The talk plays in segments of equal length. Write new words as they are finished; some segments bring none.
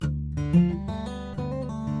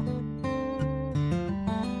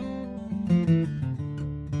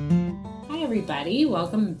Everybody,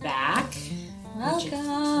 welcome back.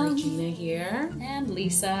 Welcome. Regina here. And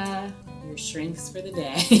Lisa. Your shrinks for the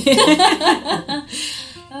day.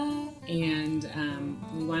 And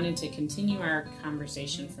we wanted to continue our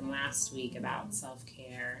conversation from last week about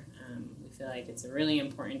self-care. We feel like it's a really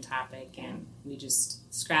important topic, and we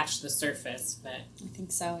just scratched the surface, but I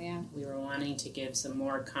think so, yeah. we were wanting to give some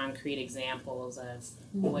more concrete examples of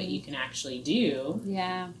what you can actually do.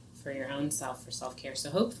 Yeah. For your own self, for self-care. So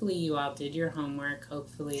hopefully you all did your homework.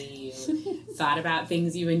 Hopefully you thought about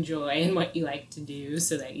things you enjoy and what you like to do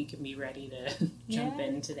so that you can be ready to jump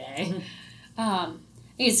in today.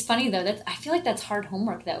 It's funny, though, that I feel like that's hard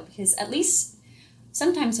homework, though, because at least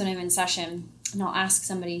sometimes when I'm in session and I'll ask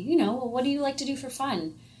somebody, well, what do you like to do for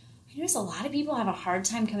fun? I notice a lot of people have a hard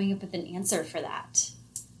time coming up with an answer for that.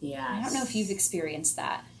 Yeah. I don't know if you've experienced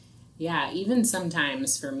that. Yeah, even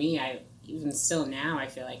sometimes for me, even still now, I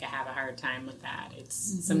feel like I have a hard time with that.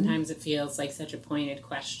 It's sometimes it feels like such a pointed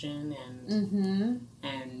question,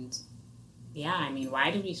 and yeah, I mean,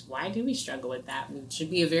 why do we struggle with that? It should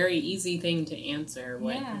be a very easy thing to answer.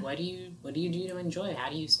 What do you do to enjoy? How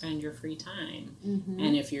do you spend your free time?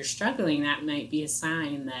 And if you're struggling, that might be a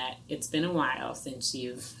sign that it's been a while since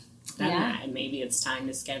you've done that, and maybe it's time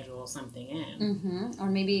to schedule something in. Or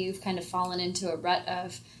maybe you've kind of fallen into a rut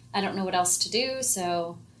of, I don't know what else to do,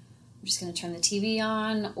 so I'm just going to turn the TV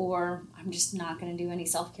on, or I'm just not going to do any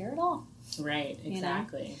self-care at all. Right,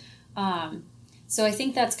 exactly. So I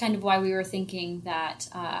think that's kind of why we were thinking that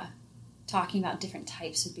talking about different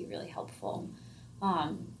types would be really helpful.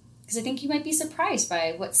 Because I think you might be surprised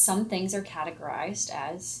by what some things are categorized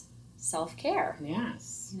as self-care.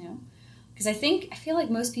 Yes. Because I feel like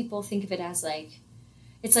most people think of it as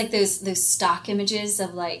it's like those stock images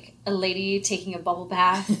of like a lady taking a bubble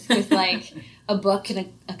bath with like a book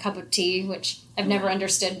and a cup of tea, which I've never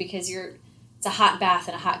understood because it's a hot bath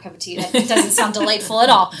and a hot cup of tea. That doesn't sound delightful at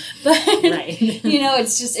all. But right.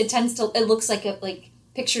 it looks like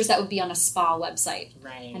pictures that would be on a spa website.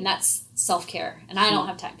 Right. And that's self-care. And I don't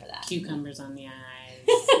have time for that. Cucumbers on the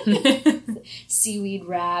eyes. Seaweed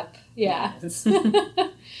wrap. Yeah. Yes.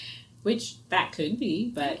 Which that could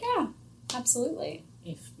be, but yeah, absolutely.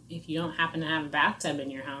 If you don't happen to have a bathtub in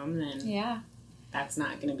your home, then that's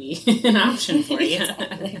not going to be an option for you.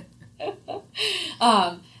 Exactly.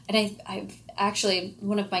 And I've actually,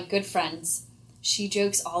 one of my good friends, she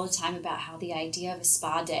jokes all the time about how the idea of a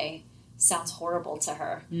spa day sounds horrible to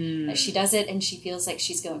her. That she does it and she feels like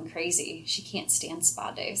she's going crazy. She can't stand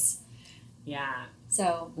spa days. Yeah.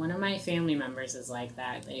 So one of my family members is like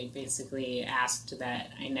that. They basically asked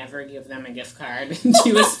that I never give them a gift card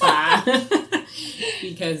to a spa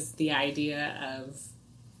because the idea of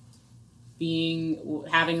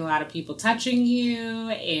having a lot of people touching you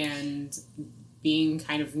and being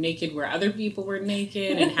kind of naked where other people were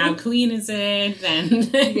naked and how clean is it, then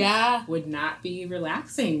would not be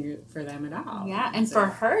relaxing for them at all. Yeah, and for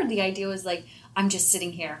her, the idea was like, I'm just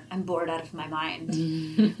sitting here. I'm bored out of my mind.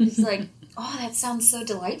 It's like, oh, that sounds so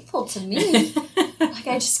delightful to me. Like,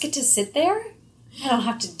 I just get to sit there. I don't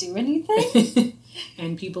have to do anything.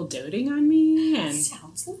 And people doting on me. And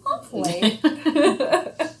sounds lovely.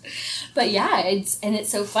 But yeah, it's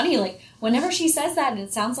so funny. Like, whenever she says that, and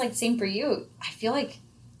it sounds like the same for you, I feel like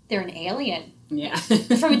they're an alien. Yeah.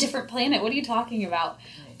 From a different planet. What are you talking about?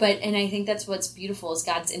 Right. And I think that's what's beautiful is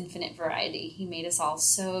God's infinite variety. He made us all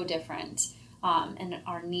so different, and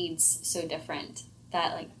our needs so different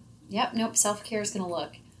that self-care is going to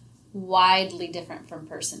look widely different from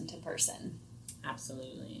person to person.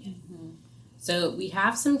 Absolutely. So we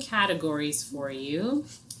have some categories for you.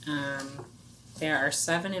 There are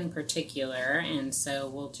 7 in particular, and so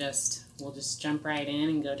we'll just jump right in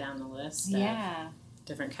and go down the list. Yeah.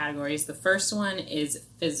 Different categories. The first one is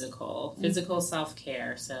physical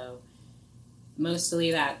self-care. So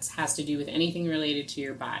mostly that has to do with anything related to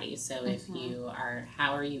your body. So if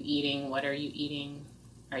how are you eating? What are you eating?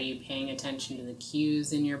 Are you paying attention to the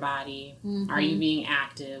cues in your body? Are you being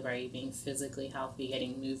active? Are you being physically healthy,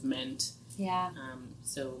 getting movement? Yeah.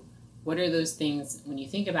 So what are those things, when you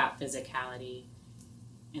think about physicality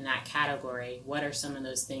in that category, what are some of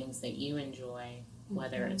those things that you enjoy?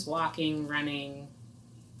 Whether it's walking, running,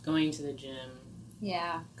 going to the gym,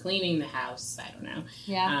 cleaning the house, I don't know.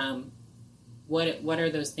 Yeah. What are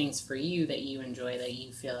those things for you that you enjoy that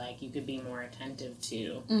you feel like you could be more attentive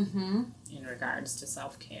to in regards to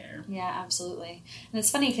self-care? Yeah, absolutely. And it's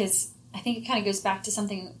funny because I think it kind of goes back to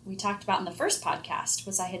something we talked about in the first podcast,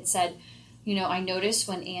 was I had said, I notice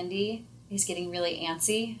when Andy is getting really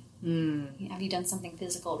antsy. Have you done something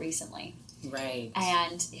physical recently? Right.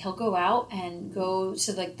 And he'll go out and go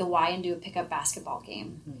to like the Y and do a pickup basketball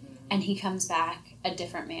game. Mm-hmm. And he comes back a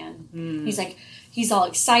different man. Mm. He's like, he's all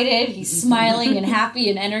excited. He's smiling and happy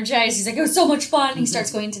and energized. He's like, it was so much fun. He starts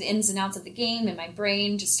going into the ins and outs of the game, and my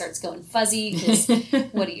brain just starts going fuzzy because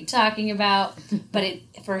what are you talking about? But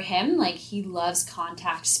for him, like, he loves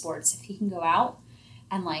contact sports. If he can go out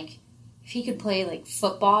and, like, if he could play, like,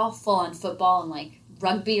 football, full-on football and, like,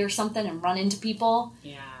 rugby or something and run into people,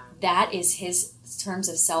 that is his terms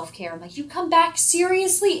of self-care. I'm like, you come back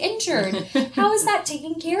seriously injured. How is that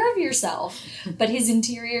taking care of yourself? But his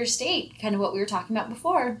interior state, kind of what we were talking about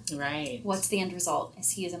before. Right. What's the end result?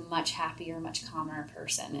 Is he is a much happier, much calmer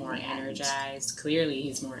person. More energized. Clearly,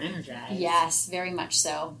 he's more energized. Yes, very much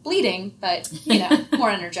so. Bleeding, but,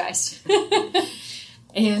 more energized.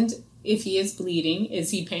 And if he is bleeding,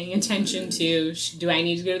 is he paying attention to, do I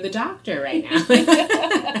need to go to the doctor right now?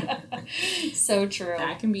 So true.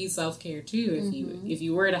 That can be self-care too. If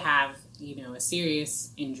you were to have, a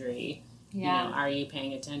serious injury, are you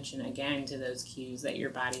paying attention again to those cues that your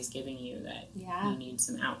body's giving you that you need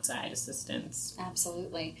some outside assistance?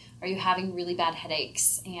 Absolutely. Are you having really bad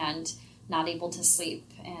headaches and not able to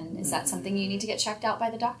sleep? And is that something you need to get checked out by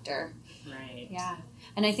the doctor? Right. Yeah.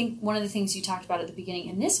 And I think one of the things you talked about at the beginning,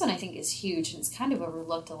 and this one I think is huge and it's kind of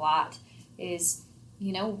overlooked a lot, is,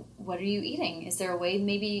 what are you eating? Is there a way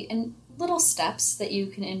maybe in little steps that you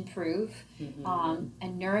can improve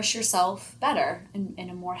and nourish yourself better in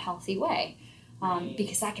a more healthy way? Right.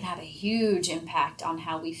 Because that can have a huge impact on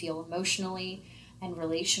how we feel emotionally and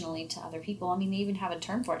relationally to other people. I mean, they even have a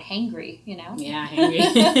term for it, hangry, Yeah,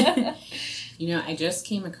 hangry. I just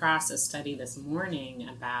came across a study this morning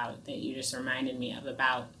that you just reminded me of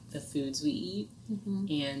about the foods we eat.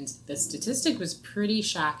 And the statistic was pretty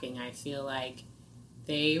shocking. I feel like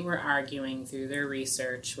they were arguing through their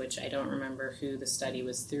research, which I don't remember who the study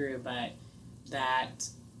was through, but that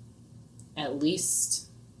at least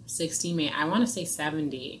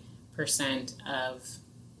 70% of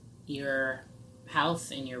your health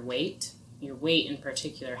and your weight in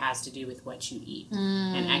particular has to do with what you eat.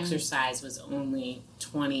 And exercise was only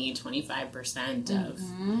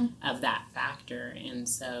 20-25% of that factor. And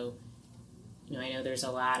so, I know there's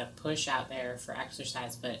a lot of push out there for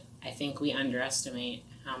exercise, but I think we underestimate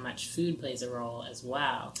how much food plays a role as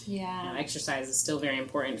well. Yeah. Exercise is still very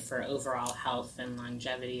important for overall health and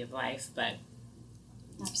longevity of life, but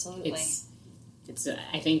absolutely.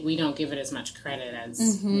 I think we don't give it as much credit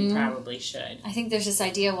as we probably should. I think there's this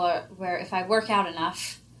idea where if I work out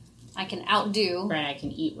enough, I can outdo. Right, I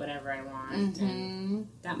can eat whatever I want. And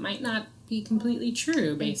that might not be completely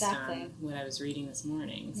true based on what I was reading this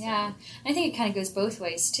morning. So. Yeah, and I think it kind of goes both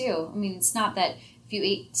ways, too. I mean, it's not that if you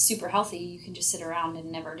ate super healthy, you can just sit around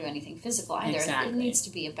and never do anything physical either. Exactly. It needs to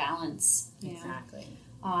be a balance. Exactly.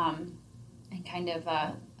 And kind of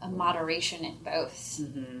a moderation in both,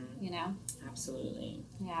 Absolutely.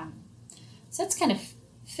 Yeah. So that's kind of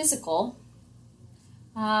physical.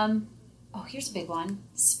 Here's a big one.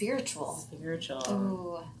 Spiritual.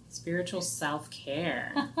 Ooh. Spiritual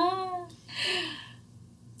self-care.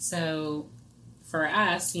 So for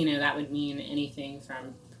us, that would mean anything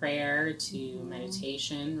from prayer to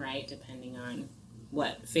meditation, right? Depending on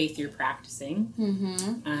what faith you're practicing.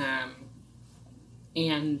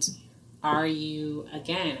 And are you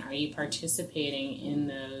participating in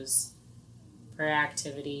those prayer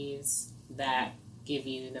activities that give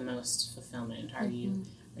you the most fulfillment? Are you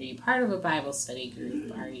part of a Bible study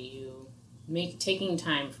group? Are you taking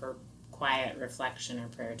time for quiet reflection or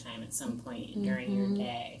prayer time at some point during your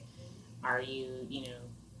day? Are you,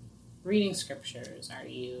 reading scriptures? Are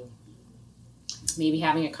you maybe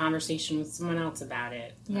having a conversation with someone else about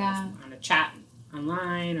it? On a chat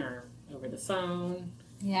online or over the phone?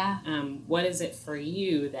 Yeah. What is it for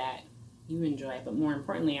you that you enjoy? But more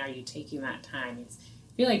importantly, are you taking that time?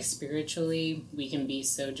 I feel like spiritually we can be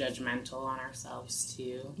so judgmental on ourselves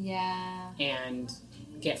too. Yeah. And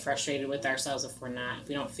get frustrated with ourselves if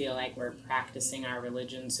we don't feel like we're practicing our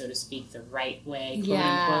religion, so to speak, the right way, quote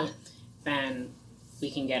unquote, then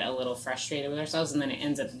we can get a little frustrated with ourselves, and then it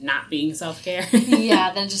ends up not being self-care.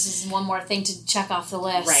 Then just is one more thing to check off the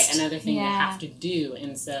list. Right, another thing to have to do.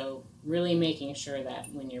 And so really making sure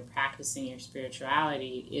that when you're practicing your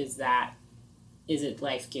spirituality, is it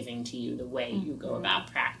life-giving to you the way you go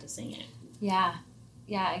about practicing it? Yeah,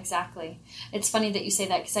 exactly. It's funny that you say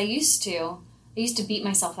that, because I used to beat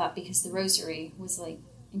myself up because the rosary was like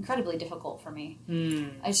incredibly difficult for me.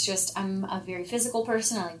 It's just, I'm a very physical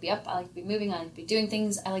person. I like to be up, I like to be moving, I like to be doing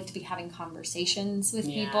things, I like to be having conversations with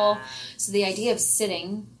people. So the idea of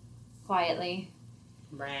sitting quietly,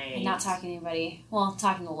 right, and not talking to anybody, well,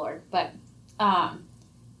 talking to the Lord, but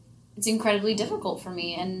it's incredibly difficult for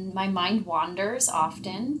me, and my mind wanders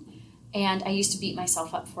often, and I used to beat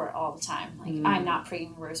myself up for it all the time. Like, I'm not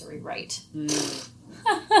praying the rosary right.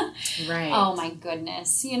 Right. Oh my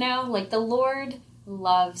goodness. You know, like the Lord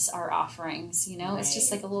loves our offerings, you know? Right. It's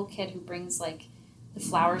just like a little kid who brings like the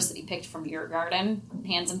flowers that he picked from your garden and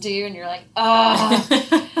hands them to you, and you're like,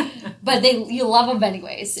 oh. But you love them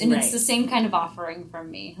anyways. And It's the same kind of offering from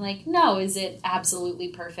me. Like, no, is it absolutely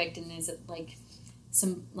perfect? And is it like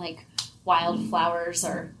some like wildflowers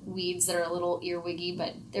or weeds that are a little earwiggy,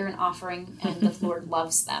 but they're an offering and the Lord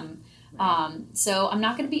loves them. Right. So I'm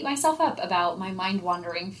not going to beat myself up about my mind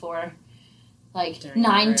wandering for like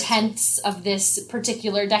 9/10 of this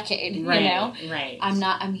particular decade, right, you know?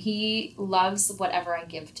 Right. He loves whatever I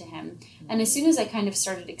give to him. And as soon as I kind of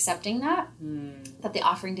started accepting that the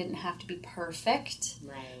offering didn't have to be perfect,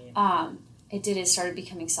 right. It started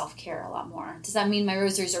becoming self-care a lot more. Does that mean my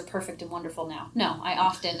rosaries are perfect and wonderful now? No, I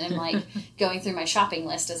often am like going through my shopping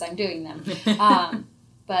list as I'm doing them.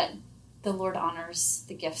 But the Lord honors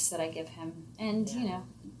the gifts that I give him. And, you know,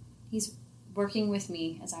 he's working with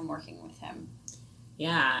me as I'm working with him.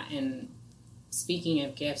 Yeah, and speaking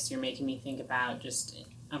of gifts, you're making me think about just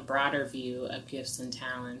a broader view of gifts and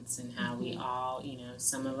talents and how we all, you know,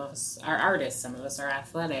 some of us are artists, some of us are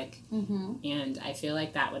athletic. And I feel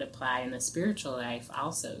like that would apply in the spiritual life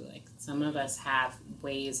also. Like some of us have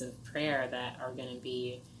ways of prayer that are going to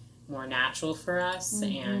be more natural for us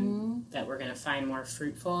and that we're going to find more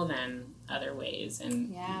fruitful than other ways,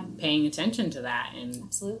 and paying attention to that, and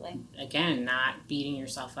absolutely, again, not beating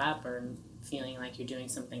yourself up or feeling like you're doing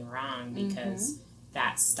something wrong because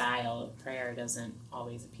that style of prayer doesn't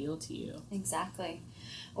always appeal to you. Exactly.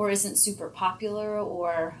 Or isn't super popular,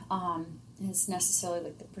 or is necessarily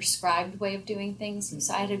like the prescribed way of doing things.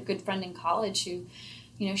 So I had a good friend in college who,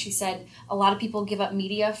 you know, she said, a lot of people give up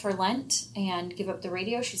media for Lent and give up the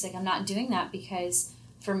radio. She's like, I'm not doing that because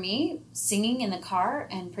for me, singing in the car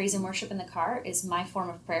and praise and worship in the car is my form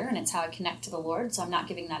of prayer, and it's how I connect to the Lord, so I'm not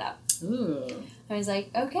giving that up. Ooh. I was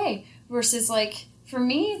like, okay. Versus, like, for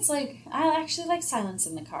me, it's like, I actually like silence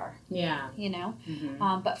in the car. Yeah. You know?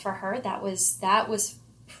 But for her, that was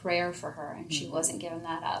prayer for her, and she wasn't giving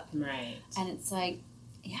that up. Right. And it's like,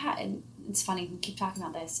 yeah, and it's funny, we keep talking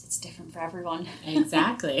about this. It's different for everyone.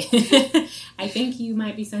 Exactly. I think you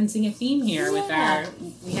might be sensing a theme here with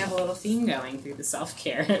we have a little theme going through the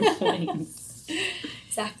self-care points.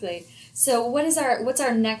 Exactly. So what's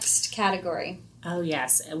our next category? Oh,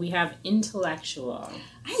 yes. We have intellectual.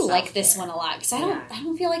 I like this one a lot because I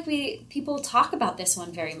don't feel like people talk about this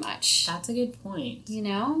one very much. That's a good point. You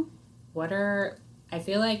know? I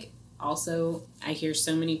feel like also I hear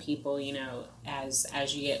so many people, you know,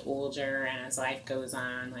 as you get older and as life goes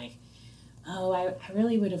on, like, oh, I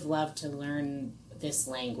really would have loved to learn this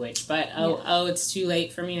language, but it's too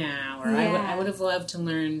late for me now, or I would have loved to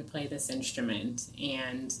learn to play this instrument.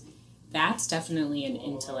 And that's definitely an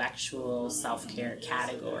intellectual self-care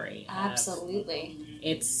category. Absolutely.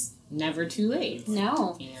 It's never too late.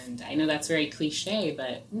 No. And I know that's very cliche,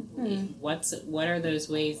 but what are those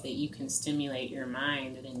ways that you can stimulate your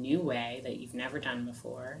mind in a new way that you've never done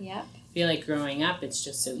before? Yep. I feel like growing up, it's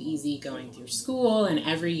just so easy going through school, and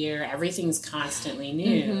every year everything's constantly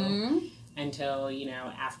new until, you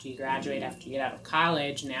know, after you graduate, after you get out of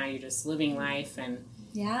college, now you're just living life, and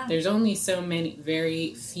there's only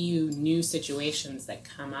very few new situations that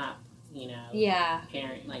come up. You know,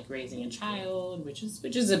 parent, like raising a child, which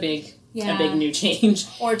is a big new change,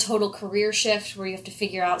 or a total career shift where you have to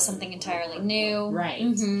figure out something entirely new, right?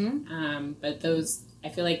 But I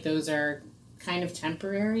feel like those are kind of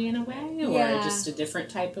temporary in a way, or just a different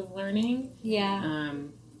type of learning.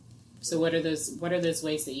 So what are those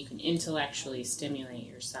ways that you can intellectually stimulate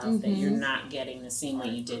yourself that you're not getting the same way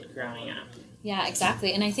you did growing up? Yeah,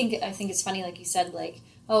 exactly. And I think it's funny, like you said, like,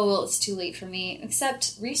 oh, well, it's too late for me.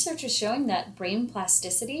 Except research is showing that brain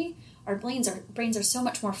plasticity, our brains are so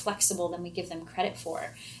much more flexible than we give them credit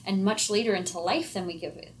for, and much later into life than we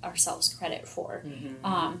give ourselves credit for.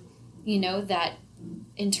 You know, that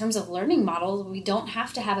in terms of learning models, we don't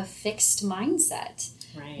have to have a fixed mindset.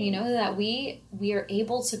 Right. You know, that we are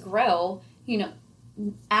able to grow, you know,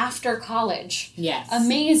 after college. Yes.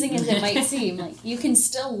 Amazing as it might seem, like you can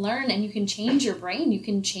still learn and you can change your brain, you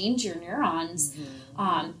can change your neurons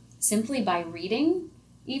simply by reading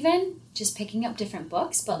even just picking up different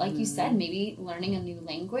books, but like you said, maybe learning a new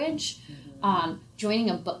language, joining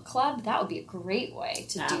a book club. That would be a great way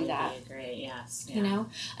to do that. That would be great, yes. Yeah. You know?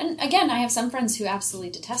 And again, I have some friends who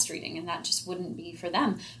absolutely detest reading, and that just wouldn't be for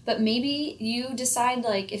them. But maybe you decide,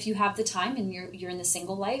 like, if you have the time and you're in the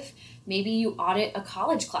single life, maybe you audit a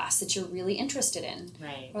college class that you're really interested in.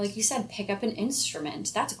 Right. Or like you said, pick up an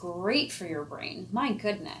instrument. That's great for your brain. My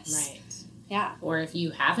goodness. Right. Yeah. Or if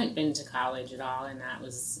you haven't been to college at all and that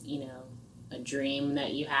was, a dream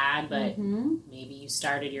that you had, but maybe you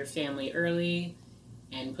started your family early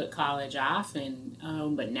and put college off and,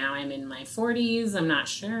 but now I'm in my 40s. I'm not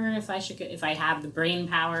sure if I have the brain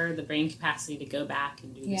power, the brain capacity to go back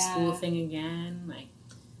and do the school thing again. Like,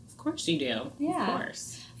 of course you do. Yeah. Of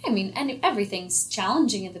course. I mean, and everything's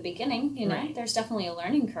challenging at the beginning, Right. There's definitely a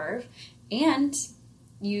learning curve, and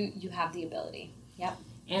you have the ability. Yep.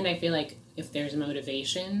 And I feel like if there's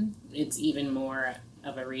motivation, it's even more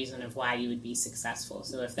of a reason of why you would be successful.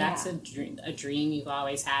 So if that's a dream you've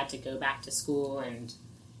always had to go back to school and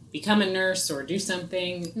become a nurse or do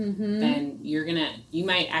something, then you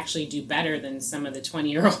might actually do better than some of the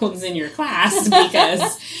 20-year-olds in your class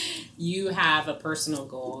because you have a personal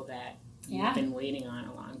goal that you've been waiting on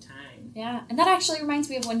a long time. Yeah, and that actually reminds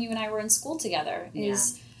me of when you and I were in school together.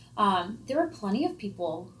 There were plenty of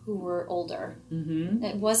people who were older.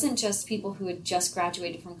 It wasn't just people who had just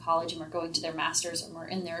graduated from college and were going to their masters and were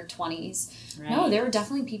in their 20s. Right. No, there were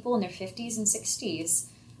definitely people in their 50s and 60s.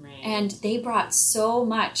 Right. And they brought so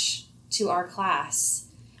much to our class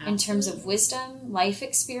in terms of wisdom, life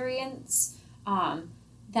experience,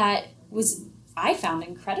 that was, I found,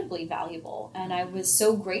 incredibly valuable. And I was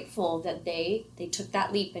so grateful that they took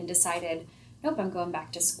that leap and decided, nope, I'm going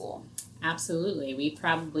back to school. Absolutely. We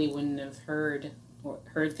probably wouldn't have heard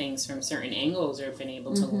things from certain angles or been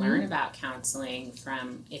able to learn about counseling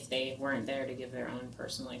from if they weren't there to give their own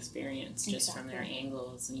personal experience just from their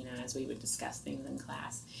angles, as we would discuss things in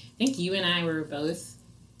class. I think you and I were both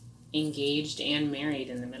engaged and married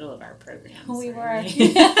in the middle of our programs. We right?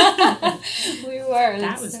 were. We were.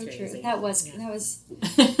 That was so crazy. True. That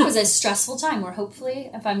was a stressful time where hopefully,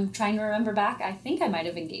 if I'm trying to remember back, I think I might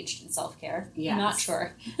have engaged in self-care. Yes. I'm not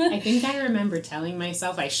sure. I think I remember telling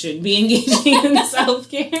myself I should be engaging in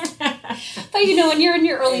self-care. But when you're in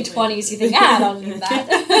your early 20s, you think, I don't need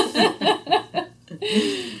that.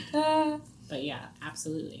 But yeah,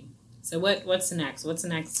 absolutely. So what's next? What's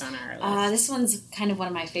next on our list? This one's kind of one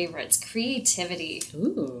of my favorites, creativity.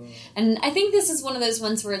 Ooh. And I think this is one of those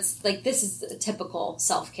ones where it's like, this is a typical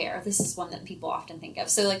self-care. This is one that people often think of.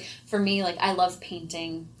 So like for me, like I love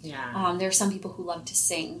painting. Yeah. There are some people who love to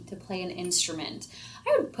sing, to play an instrument.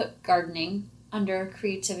 I would put gardening under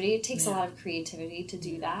creativity. It takes a lot of creativity to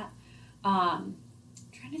do that. Trying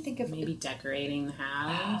to think of maybe decorating the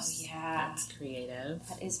house. Oh yeah. That's creative.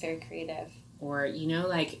 That is very creative. Or,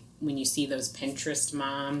 like when you see those Pinterest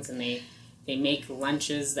moms and they make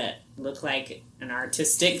lunches that look like an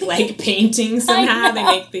artistic, like, painting somehow. They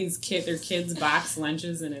make their kids' box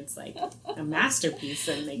lunches and it's like a masterpiece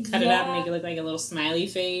and they cut it up and make it look like a little smiley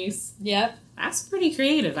face. Yep. That's pretty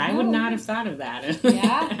creative. I would not have thought of that.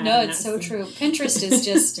 Yeah. No, it's so true. Pinterest is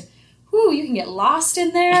just... Whoo, you can get lost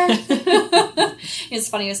in there. It's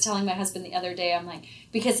funny, I was telling my husband the other day, I'm like,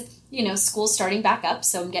 because, school's starting back up,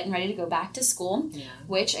 so I'm getting ready to go back to school,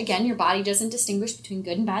 which, again, your body doesn't distinguish between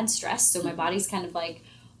good and bad stress, so my body's kind of like,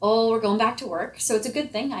 oh, we're going back to work, so it's a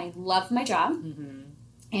good thing. I love my job, and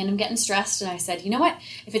I'm getting stressed, and I said, you know what,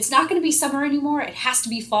 if it's not going to be summer anymore, it has to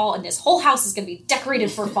be fall, and this whole house is going to be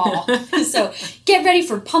decorated for fall, so get ready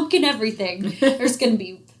for pumpkin everything. There's going to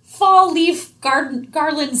be fall leaf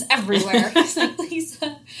garlands everywhere. It's like,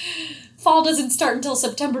 Lisa, fall doesn't start until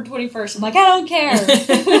September 21st. I'm like, I don't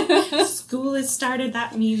care. School has started.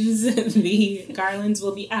 That means the garlands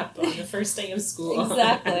will be up on the first day of school.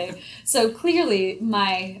 Exactly. So clearly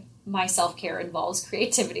my self-care involves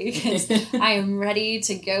creativity because I am ready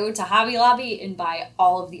to go to Hobby Lobby and buy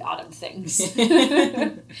all of the autumn things. So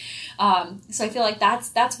I feel like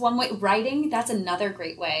that's one way. Writing, that's another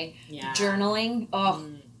great way. Yeah. Journaling,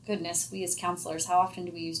 goodness, we as counselors, how often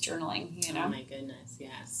do we use journaling, Oh my goodness,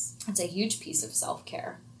 yes. It's a huge piece of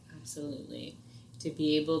self-care. Absolutely. To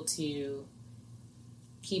be able to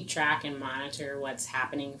keep track and monitor what's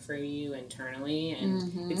happening for you internally.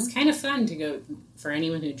 And it's kind of fun to go, for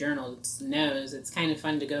anyone who journals knows, it's kind of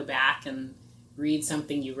fun to go back and read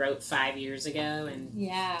something you wrote 5 years ago and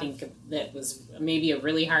think that was maybe a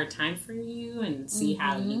really hard time for you and see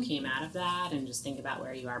how you came out of that and just think about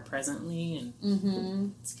where you are presently.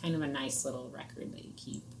 And it's kind of a nice little record that you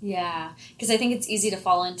keep. Yeah, because I think it's easy to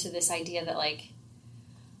fall into this idea that like,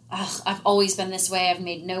 I've always been this way. I've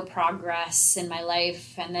made no progress in my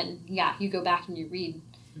life. And then, you go back and you read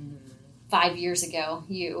 5 years ago,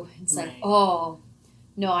 it's like, oh,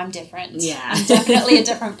 no, I'm different. Yeah. I'm definitely a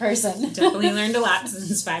different person. Definitely learned a lot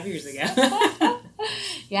since 5 years ago.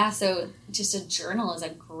 Yeah, so just a journal is a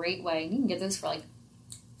great way. You can get those for like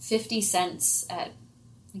 50 cents at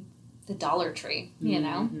the Dollar Tree, you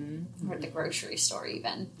know, or at the grocery store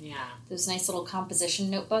even. Yeah. Those nice little composition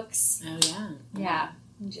notebooks. Oh, yeah. Yeah.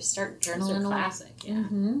 You just start journaling away. Classic, yeah.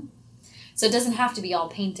 Mm-hmm. So it doesn't have to be all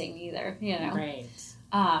painting either, you know. Right.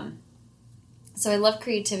 So I love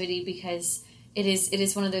creativity because it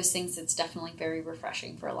is one of those things that's definitely very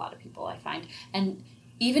refreshing for a lot of people, I find. And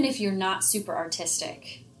even if you're not super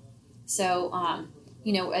artistic. So,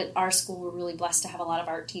 you know, at our school, we're really blessed to have a lot of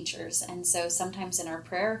art teachers. And so sometimes in our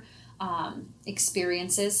prayer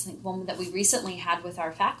experiences, like one that we recently had with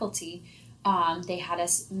our faculty, they had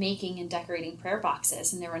us making and decorating prayer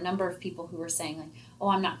boxes. And there were a number of people who were saying, like, oh,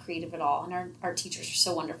 I'm not creative at all. And our teachers are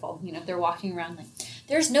so wonderful. You know, they're walking around like,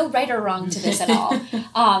 there's no right or wrong to this at all.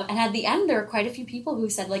 And at the end, there were quite a few people who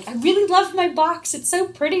said, like, I really love my box. It's so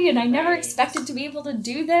pretty. And I never expected to be able to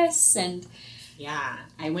do this. And yeah,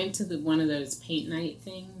 I went to one of those paint night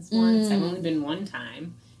things once. I've only been one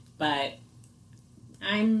time, but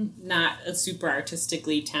I'm not a super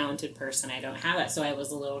artistically talented person. I don't have that, so I was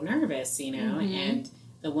a little nervous, you know, and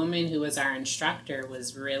the woman who was our instructor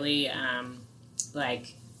was really,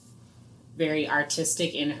 like, very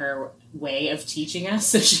artistic in her way of teaching us,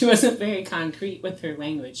 so she wasn't very concrete with her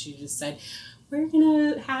language. She just said, we're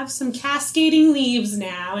going to have some cascading leaves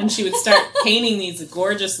now, and she would start painting these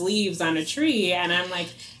gorgeous leaves on a tree, and I'm like,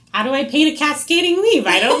 how do I paint a cascading leaf?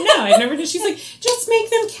 I don't know. I've never done. She's like, just make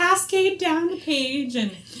them cascade down the page.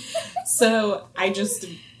 And so I just,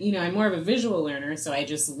 you know, I'm more of a visual learner, so I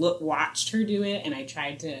just watched her do it, and I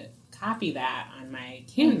tried to copy that on my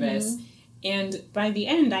canvas. And by the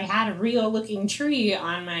end, I had a real-looking tree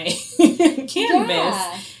on my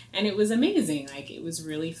canvas, and it was amazing. Like, it was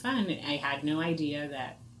really fun. I had no idea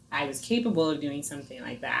that I was capable of doing something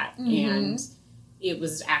like that, and it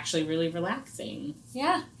was actually really relaxing.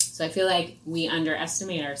 Yeah. So I feel like we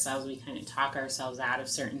underestimate ourselves. We kind of talk ourselves out of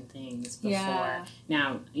certain things before. Yeah.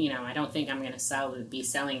 Now, you know, I don't think I'm going to be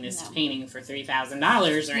selling this painting for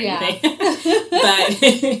 $3,000 or anything. But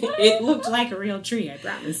it looked like a real tree, I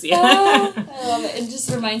promise you. Oh, I love it. It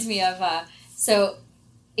just reminds me of, so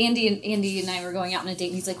Andy and I were going out on a date,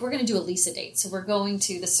 and he's like, we're going to do a Lisa date. So we're going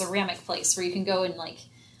to the ceramic place where you can go and, like,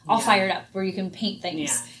 all fired up, where you can paint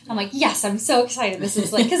things. Yeah. I'm like, yes, I'm so excited. This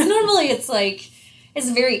is like, because normally it's like, it's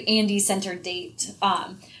a very Andy-centered date.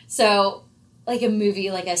 So, like a movie,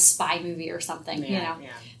 like a spy movie or something, you know?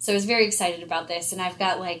 Yeah. So I was very excited about this, and I've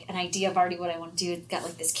got, like, an idea of already what I want to do. It's got,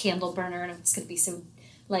 like, this candle burner, and it's going to be so,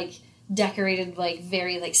 like, decorated, like,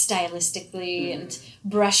 very, like, stylistically, and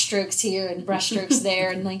brush strokes here and brush strokes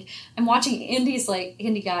there. And, like, I'm watching Andy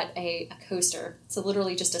got a coaster. So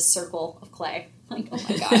literally just a circle of clay. Like, oh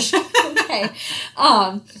my gosh. Okay.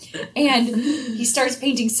 And he starts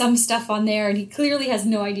painting some stuff on there, and he clearly has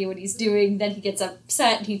no idea what he's doing. Then he gets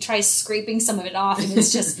upset, and he tries scraping some of it off, and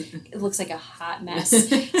it looks like a hot mess. So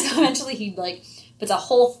eventually he, like, puts a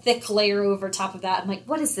whole thick layer over top of that. I'm like,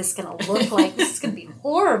 what is this going to look like? This is going to be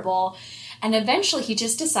horrible. And eventually he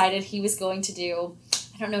just decided he was going to do,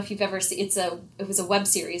 I don't know if you've ever seen, it was a web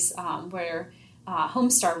series where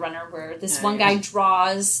Homestar Runner, where this one guy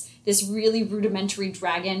draws this really rudimentary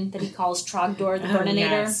dragon that he calls Trogdor the Burninator.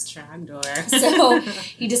 Yes, Trogdor. So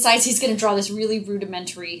he decides he's going to draw this really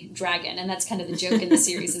rudimentary dragon, and that's kind of the joke in the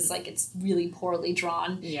series, is like it's really poorly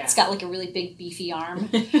drawn. Yeah. It's got like a really big beefy arm.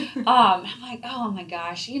 I'm like, oh my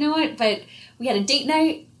gosh, you know what? But we had a date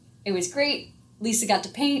night. It was great. Lisa got to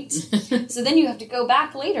paint. So then you have to go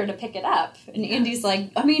back later to pick it up. And Andy's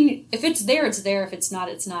like, I mean, if it's there, it's there. If it's not,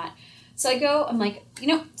 it's not. So I go, I'm like, you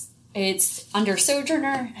know, it's under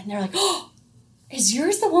Sojourner. And they're like, oh, is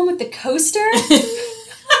yours the one with the coaster?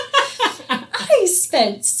 I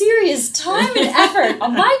spent serious time and effort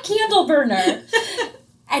on my candle burner.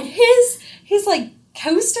 And his like,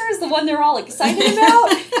 coaster is the one they're all excited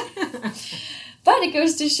about. But it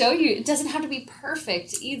goes to show you, it doesn't have to be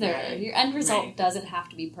perfect either. Right. Your end result doesn't have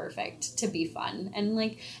to be perfect to be fun. And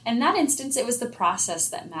like, in that instance, it was the process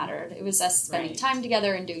that mattered. It was us spending time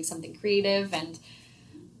together and doing something creative. And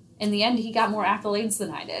in the end, he got more accolades than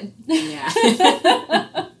I did.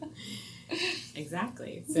 Yeah.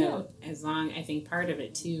 Exactly. So I think part of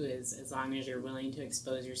it too is as long as you're willing to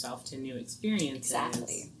expose yourself to new experiences.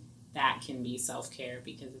 Exactly. That can be self-care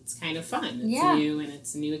because it's kind of fun. It's new and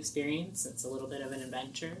it's a new experience. It's a little bit of an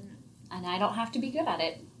adventure. And I don't have to be good at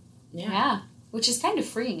it. Yeah. which is kind of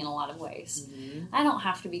freeing in a lot of ways. Mm-hmm. I don't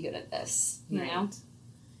have to be good at this, you know?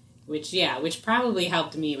 Which probably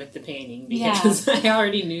helped me with the painting because I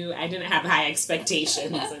already knew I didn't have high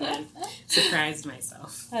expectations and then surprised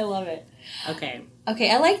myself. I love it. Okay,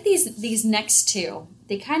 I like these next two.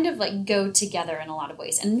 They kind of like go together in a lot of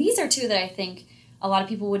ways. And these are two that I think a lot of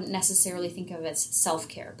people wouldn't necessarily think of as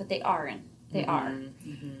self-care, but they are.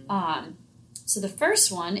 Mm-hmm. So the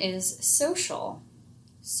first one is social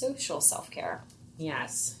self-care.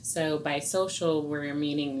 Yes. So by social, we're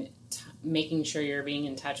meaning making sure you're being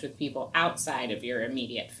in touch with people outside of your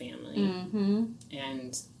immediate family. Mm-hmm.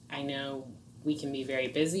 And I know we can be very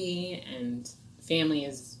busy, and family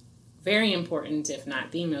is very important, if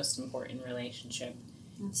not the most important relationship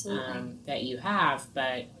that you have,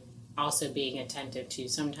 but also being attentive to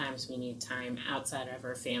sometimes we need time outside of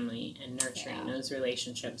our family and nurturing those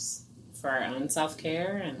relationships for our own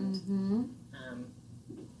self-care and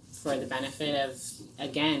for the benefit of,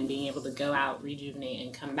 again, being able to go out, rejuvenate,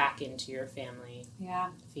 and come back into your family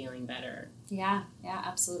feeling better. Yeah,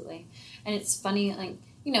 absolutely. And it's funny, like,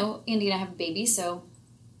 you know, Andy and I have a baby, so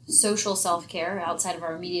social self-care outside of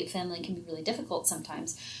our immediate family can be really difficult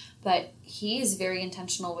sometimes. But he is very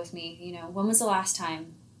intentional with me. You know, when was the last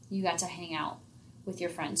time you got to hang out with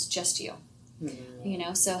your friends, just you? Mm-hmm. You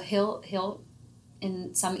know, so he'll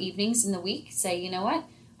in some evenings in the week say, you know what,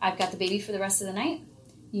 I've got the baby for the rest of the night.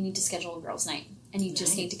 You need to schedule a girls' night, and you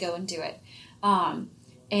just need to go and do it. And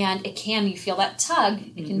you feel that tug.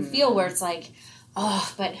 It can feel where it's like,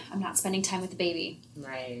 oh, but I'm not spending time with the baby.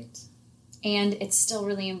 Right. And it's still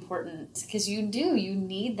really important because you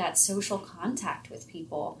need that social contact with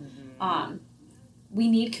people. Mm-hmm. We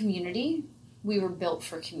need community. We were built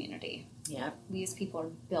for community. Yep. We as people are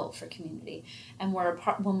built for community. And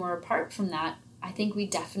when we're apart from that, I think we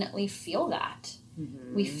definitely feel that.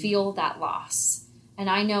 Mm-hmm. We feel that loss. And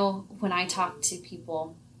I know when I talk to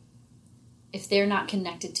people, if they're not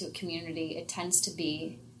connected to a community, it tends to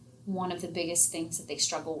be one of the biggest things that they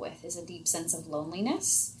struggle with is a deep sense of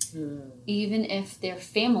loneliness. Even if their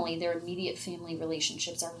immediate family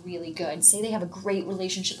relationships are really good. Say they have a great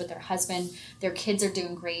relationship with their husband, their kids are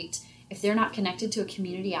doing great. If they're not connected to a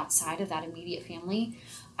community outside of that immediate family,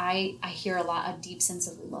 I hear a deep sense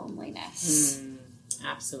of loneliness.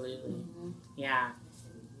 Absolutely. Mm-hmm. Yeah.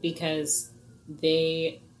 Because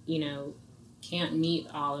they, can't meet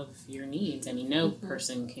all of your needs. I mean, no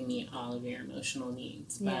person can meet all of your emotional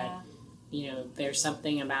needs. But, there's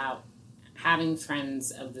something about having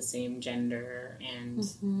friends of the same gender and,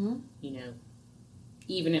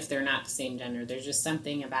 even if they're not the same gender, there's just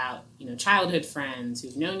something about, childhood friends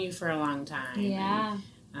who've known you for a long time. Yeah.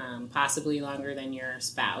 And, possibly longer than your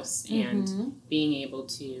spouse. And being able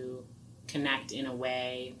to connect in a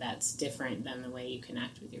way that's different than the way you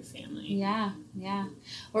connect with your family. Yeah.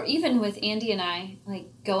 Or even with Andy and I, like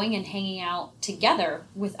going and hanging out together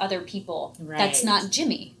with other people. Right. That's not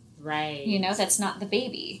Jimmy. Right. That's not the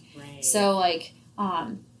baby. Right. So, like,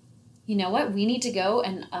 you know what? We need to go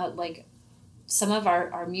and, some of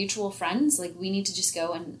our mutual friends, like, we need to just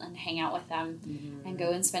go and hang out with them and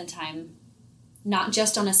go and spend time, not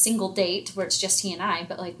just on a single date where it's just he and I,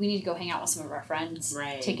 but, like, we need to go hang out with some of our friends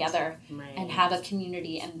together and have a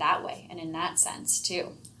community in that way and in that sense,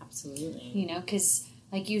 too. Absolutely. Because,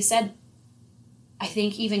 like you said, I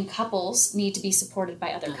think even couples need to be supported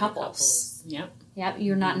by other couples. Yep.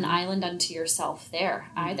 You're not an island unto yourself there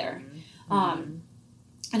either. And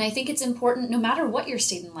I think it's important, no matter what your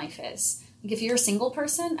state in life is. Like if you're a single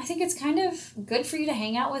person, I think it's kind of good for you to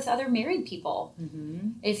hang out with other married people.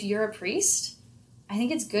 If you're a priest, I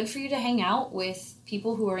think it's good for you to hang out with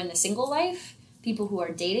people who are in the single life, people who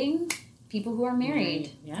are dating, people who are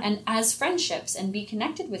married, and as friendships, and be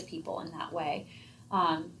connected with people in that way.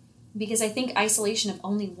 Because I think isolation of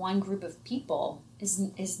only one group of people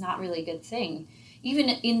is not really a good thing. Even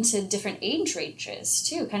into different age ranges,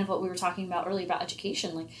 too, kind of what we were talking about earlier about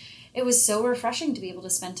education. Like, it was so refreshing to be able to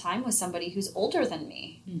spend time with somebody who's older than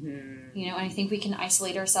me. And I think we can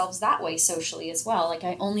isolate ourselves that way socially as well. Like,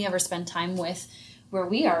 I only ever spend time with where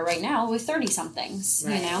we are right now with 30-somethings,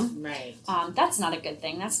 Right. That's not a good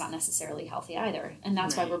thing. That's not necessarily healthy either. And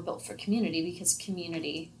that's why we're built for community, because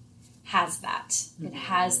community has that. It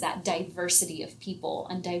has that diversity of people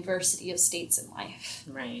and diversity of states in life.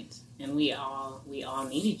 Right. And we all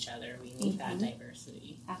need each other. We need that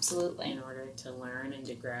diversity. Absolutely. In order to learn and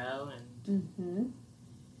to grow. And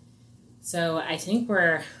so I think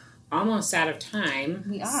we're almost out of time.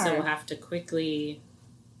 We are. So we'll have to quickly...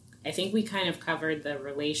 I think we kind of covered the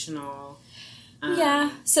relational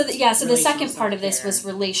So the second part of this self-care. was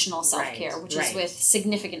relational self-care, which is with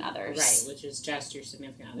significant others. Right, which is just your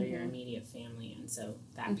significant other, your immediate family. And so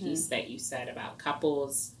that piece that you said about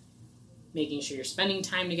couples, making sure you're spending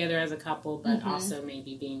time together as a couple, but also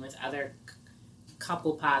maybe being with other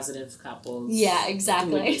couple-positive couples. Yeah,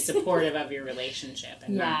 exactly. Who would be supportive of your relationship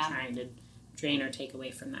and not trying to drain or take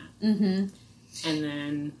away from that. And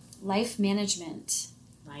then... Life management.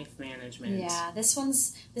 Yeah, this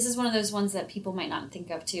is one of those ones that people might not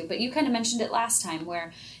think of too. But you kind of mentioned it last time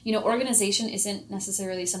where, organization isn't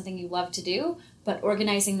necessarily something you love to do, but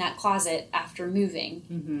organizing that closet after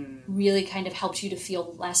moving really kind of helps you to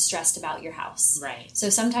feel less stressed about your house. Right. So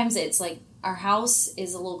sometimes it's like our house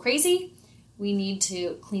is a little crazy. We need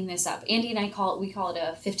to clean this up. Andy and I call it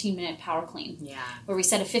a 15-minute power clean. Yeah. Where we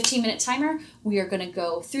set a 15-minute timer. We are going to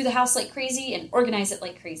go through the house like crazy and organize it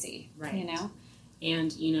like crazy. Right.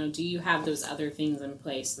 And, do you have those other things in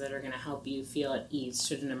place that are going to help you feel at ease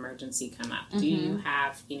should an emergency come up? Do you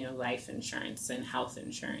have, life insurance and health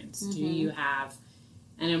insurance? Do you have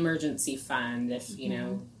an emergency fund if,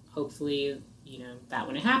 hopefully, that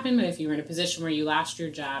wouldn't happen, but if you were in a position where you lost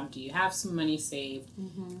your job, do you have some money saved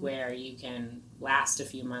where you can last a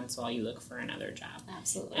few months while you look for another job?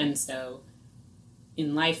 Absolutely. And so...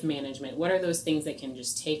 in life management, what are those things that can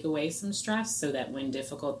just take away some stress so that when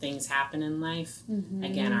difficult things happen in life,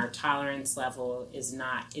 again, our tolerance level is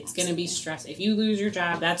not, it's going to be stress. If you lose your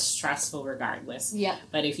job, that's stressful regardless. Yep.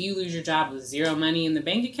 But if you lose your job with zero money in the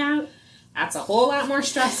bank account, that's a whole lot more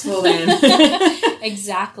stressful than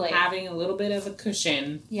exactly having a little bit of a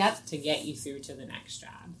cushion to get you through to the next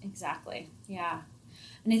job. Exactly. Yeah.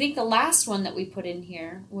 And I think the last one that we put in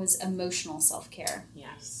here was emotional self-care.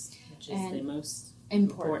 Yes. Which is the most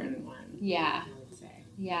important one. Yeah. I would say.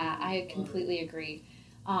 Yeah, I completely agree.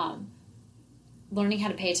 Learning how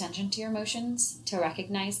to pay attention to your emotions, to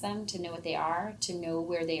recognize them, to know what they are, to know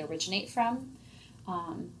where they originate from,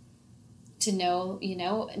 to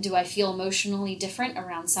know, do I feel emotionally different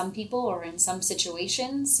around some people or in some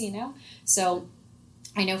situations, So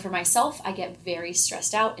I know for myself, I get very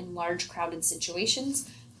stressed out in large crowded situations.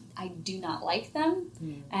 I do not like them.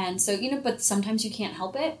 And so, but sometimes you can't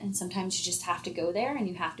help it. And sometimes you just have to go there and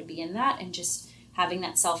you have to be in that. And just having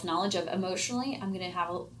that self-knowledge of emotionally, I'm going to have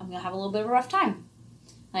a little bit of a rough time.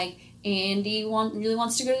 Like Andy really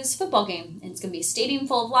wants to go to this football game and it's going to be a stadium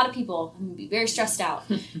full of a lot of people. I'm going to be very stressed out.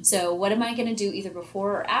 So what am I going to do either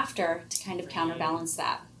before or after to kind of counterbalance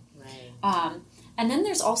that? Right. And then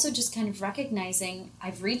there's also just kind of recognizing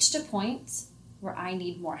I've reached a point where I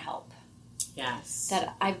need more help. Yes.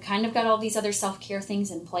 That I've kind of got all these other self-care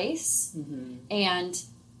things in place and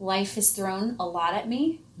life has thrown a lot at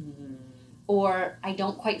me or I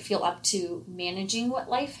don't quite feel up to managing what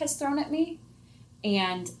life has thrown at me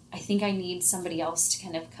and I think I need somebody else to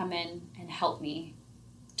kind of come in and help me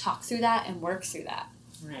talk through that and work through that.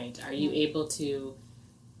 Right. Are you able to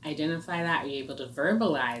identify that? Are you able to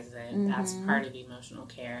verbalize it? That's part of emotional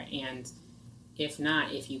care. And if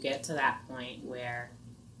not, if you get to that point where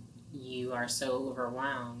you are so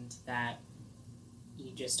overwhelmed that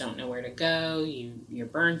you just don't know where to go, you're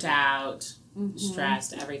burnt out,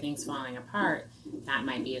 stressed, everything's falling apart, that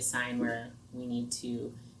might be a sign where we need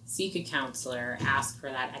to seek a counselor, ask for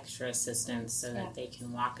that extra assistance so that they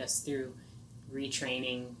can walk us through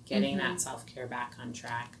retraining, getting that self-care back on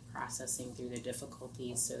track, processing through the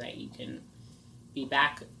difficulties so that you can be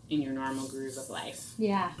back in your normal groove of life.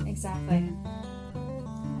 Yeah, exactly.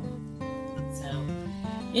 So,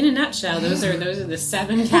 in a nutshell, those are the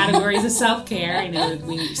 7 categories of self-care. I know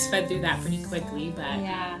we sped through that pretty quickly, but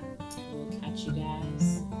we'll catch you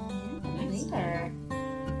guys next time.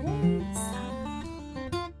 Thanks.